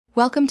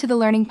Welcome to the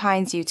Learning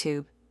Pines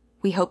YouTube.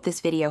 We hope this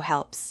video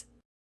helps.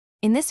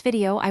 In this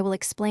video, I will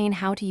explain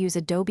how to use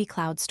Adobe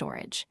Cloud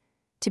Storage.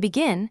 To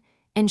begin,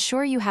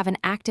 ensure you have an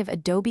active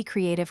Adobe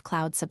Creative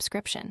Cloud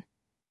subscription.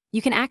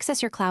 You can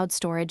access your cloud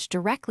storage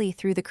directly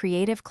through the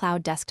Creative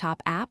Cloud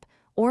desktop app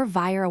or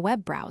via a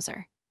web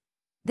browser.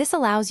 This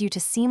allows you to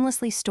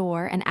seamlessly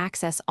store and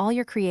access all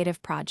your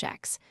creative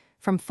projects,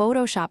 from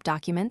Photoshop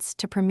documents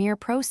to Premiere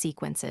Pro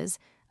sequences,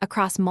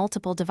 across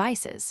multiple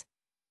devices.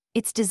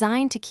 It's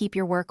designed to keep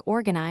your work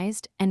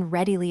organized and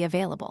readily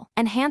available,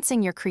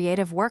 enhancing your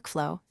creative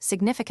workflow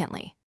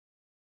significantly.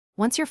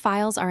 Once your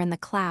files are in the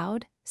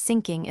cloud,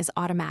 syncing is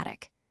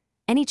automatic.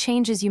 Any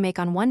changes you make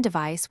on one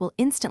device will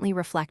instantly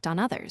reflect on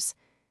others.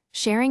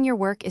 Sharing your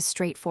work is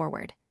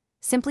straightforward.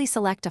 Simply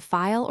select a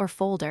file or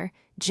folder,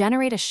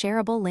 generate a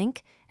shareable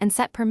link, and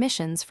set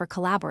permissions for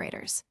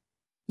collaborators.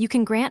 You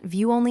can grant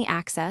view-only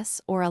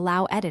access or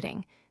allow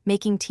editing,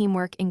 making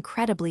teamwork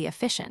incredibly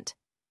efficient.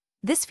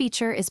 This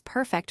feature is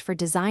perfect for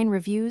design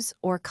reviews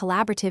or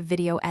collaborative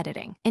video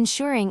editing,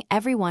 ensuring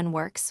everyone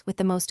works with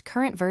the most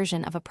current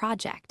version of a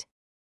project.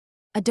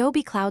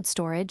 Adobe Cloud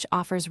Storage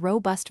offers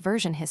robust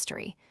version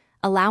history,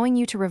 allowing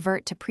you to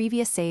revert to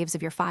previous saves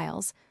of your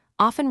files,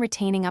 often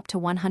retaining up to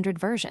 100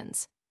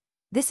 versions.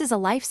 This is a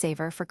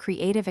lifesaver for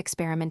creative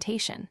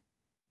experimentation.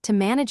 To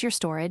manage your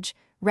storage,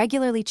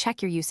 regularly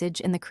check your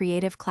usage in the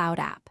Creative Cloud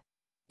app.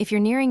 If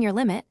you're nearing your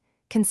limit,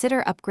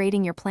 consider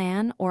upgrading your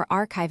plan or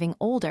archiving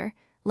older,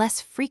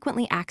 less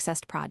frequently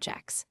accessed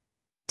projects.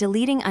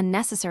 Deleting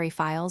unnecessary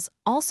files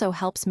also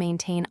helps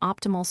maintain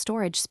optimal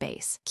storage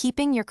space,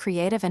 keeping your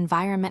creative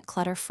environment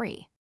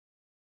clutter-free.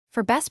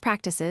 For best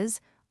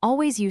practices,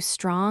 always use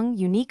strong,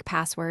 unique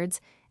passwords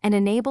and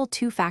enable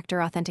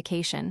two-factor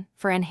authentication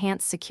for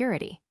enhanced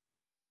security.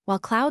 While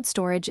cloud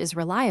storage is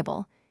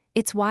reliable,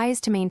 it's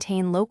wise to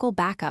maintain local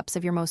backups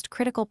of your most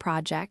critical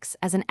projects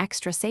as an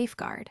extra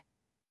safeguard.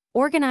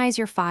 Organize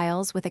your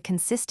files with a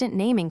consistent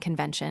naming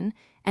convention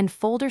and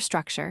folder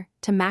structure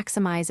to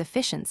maximize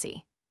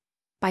efficiency.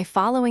 By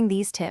following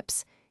these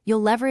tips,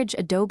 you'll leverage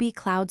Adobe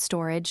Cloud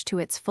Storage to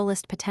its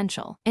fullest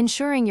potential,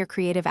 ensuring your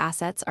creative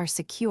assets are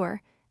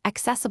secure,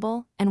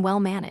 accessible, and well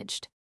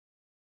managed.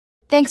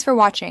 Thanks for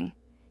watching.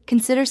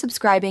 Consider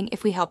subscribing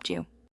if we helped you.